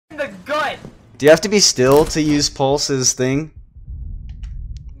the gut. Do you have to be still to use Pulse's thing?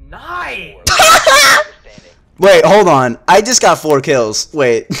 Nice. Wait, hold on. I just got 4 kills.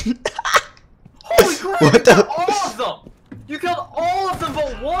 Wait. Holy crap! What You the? killed all of them. You killed all of them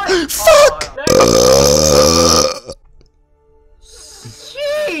but one. Fuck!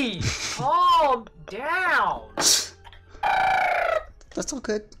 Jeez! Calm down. That's all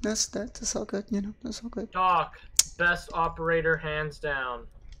good. That's all good. You know, that's all good. Doc, best operator hands down.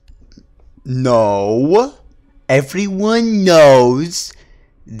 No. Everyone knows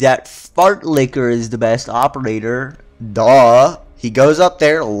that Fart Licker is the best operator. Duh. He goes up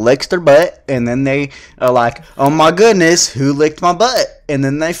there, licks their butt, and then they are like, oh my goodness, who licked my butt? And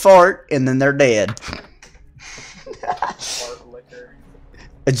then they fart, and then they're dead. Fart licker.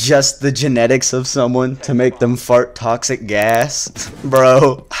 Adjust the genetics of someone to make them fart toxic gas.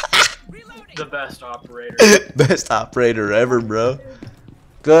 Bro. The best operator. Best operator ever, bro.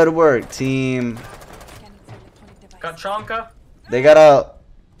 Good work, team. Got Chonka? They got a...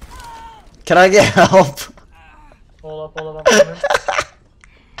 Can I get help? Hold up, I'm coming.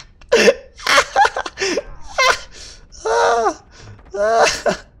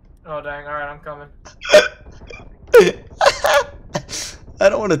 Oh dang, alright, I'm coming. I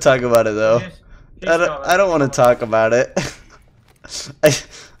don't want to talk about it though. I don't want to talk about it.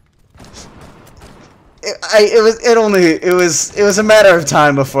 It was a matter of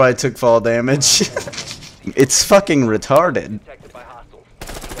time before I took fall damage. It's fucking retarded.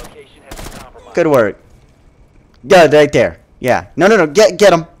 Good work. Yeah, right there. Yeah. No. Get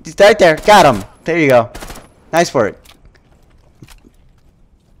him. He's right there. Got him. There you go. Nice work.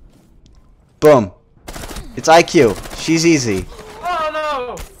 Boom. It's IQ. She's easy. Oh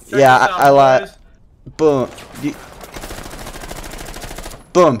no! Yeah, I lied. Boom.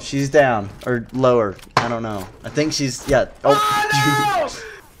 Boom. She's down or lower. I don't know. I think she's Oh no!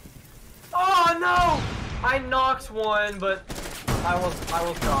 Oh no! I knocked one, but I was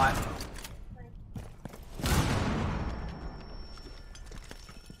got.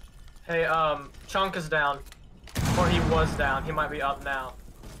 Hey, Chonka's down. Or he was down. He might be up now.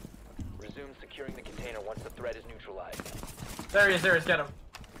 Resume securing the container once the threat is neutralized. There he is, get him.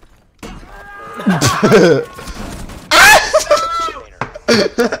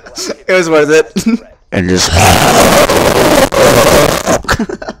 It was worth it. And just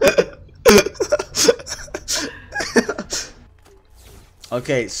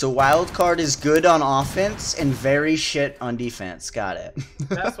Okay, so wild card is good on offense and very shit on defense. Got it.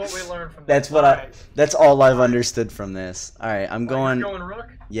 That's what we learned from That's this. what that's all I've understood from this. All right, I'm going. You're going Rook?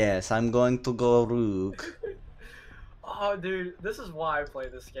 Yes, I'm going to go Rook. Oh, dude, this is why I play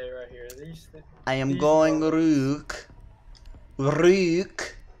this game right here. I am going Rook.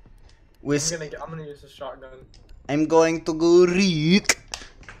 Rook. With I'm gonna use the shotgun. I'm going to go Rook.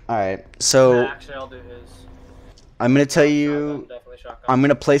 All right, so Actually, I'll do his. I'm gonna tell you. Shotgun. I'm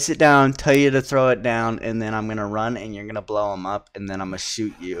gonna place it down, tell you to throw it down, and then I'm gonna run, and you're gonna blow them up, and then I'm gonna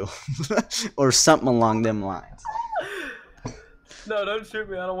shoot you, or something along them lines. No, don't shoot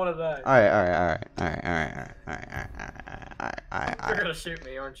me. I don't want to die. All right. You're gonna shoot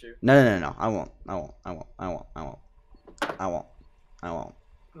me, aren't you? No. I won't. Okay.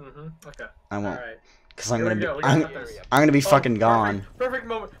 I won't. All right. Cause I'm Here gonna we be. go. I'm gonna be fucking gone. Perfect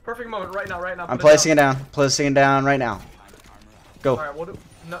moment. Right now. I'm placing it down. Placing it down right now. Go. All right. We'll do.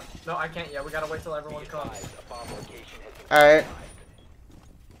 No, I can't yet. We gotta wait till everyone comes. All right.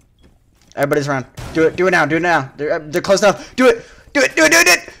 Everybody's around. Do it. Do it now. Do it now. They're close now. Do it. Do it. Do it. Do it.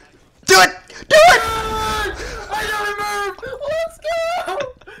 Do it. Do it. Do it. I never moved. Let's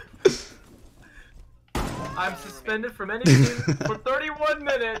go. I'm suspended from any team for 31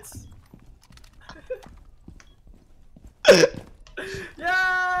 minutes.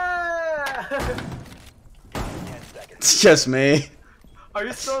 Yeah! It's just me. Are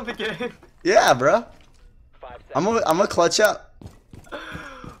you still in the game? Yeah, bro. I'm gonna clutch up.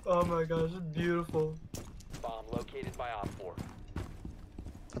 Oh my gosh, it's beautiful. Bomb located by Op 4.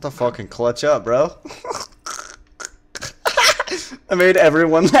 What the fucking clutch up, bro? I made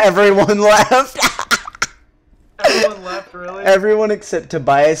everyone laugh. Everyone left, really? Everyone except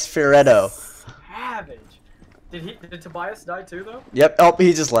Tobias Ferretto. Savage. Did Tobias die too, though? Yep. Oh,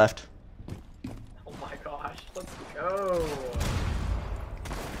 he just left. Oh my gosh, let's go.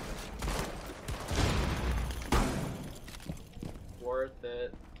 Worth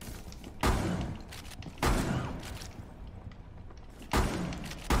it.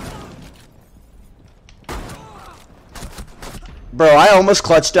 Bro, I almost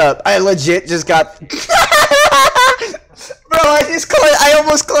clutched up. I legit just got. Bro, I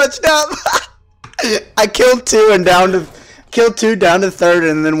almost clutched up. I killed 2 and down to killed 2 down to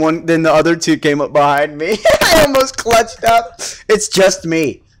 3rd, and then the other 2 came up behind me. I almost clutched up. It's just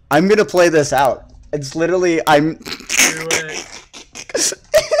me. I'm gonna play this out. It's literally I'm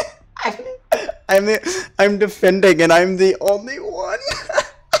I'm defending, and I'm the only one.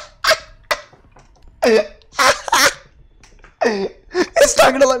 It's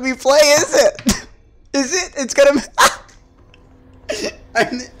not gonna let me play, is it? Is it? It's gonna.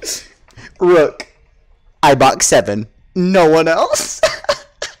 Rook. I box 7. No one else.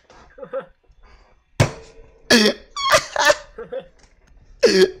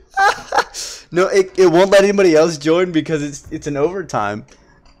 No, it won't let anybody else join because it's an overtime.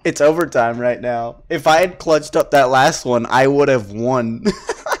 It's overtime right now. If I had clutched up that last one, I would have won.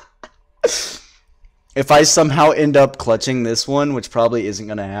 If I somehow end up clutching this one, which probably isn't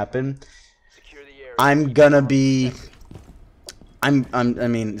gonna happen, I'm gonna be. I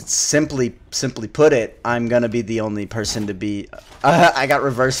mean, simply put it, I'm gonna be the only person to be. I got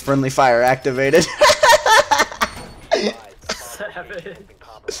reverse friendly fire activated.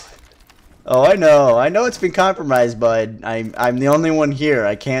 Oh, I know it's been compromised, bud. I'm the only one here.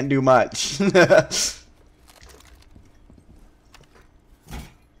 I can't do much.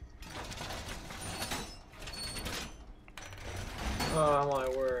 Oh my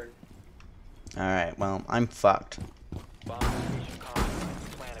word. Alright, well, I'm fucked. Bomb location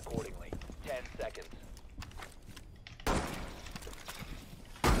compromised. Plan accordingly. 10 seconds.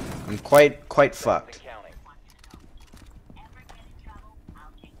 I'm quite fucked. Counting.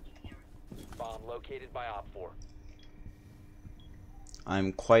 Bomb located by Op 4.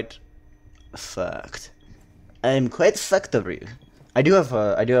 I'm quite fucked. I'm quite fucked over you. I do have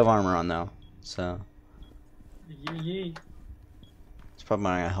armor on though, so Yee. it's probably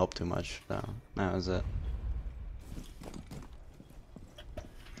not gonna help too much. So that was it.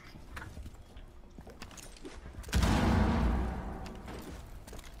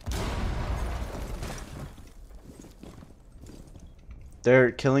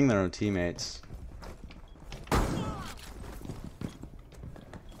 They're killing their own teammates.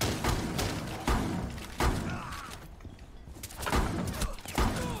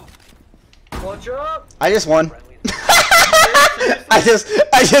 Clutch up! I just won. I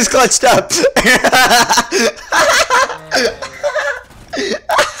just clutched up.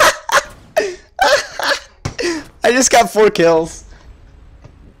 I just got 4 kills.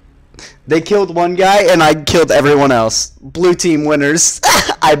 They killed one guy and I killed everyone else. Blue team winners.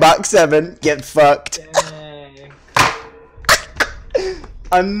 I box 7. Get fucked. Dang.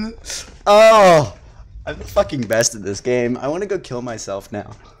 I'm the fucking best at this game. I want to go kill myself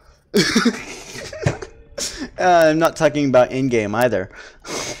now. I'm not talking about in-game either.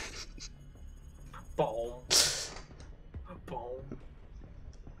 Boom. Boom.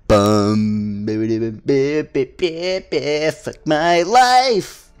 Bum. Fuck my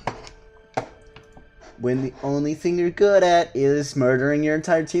life. When the only thing you're good at is murdering your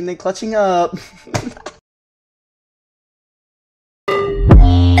entire team and clutching up.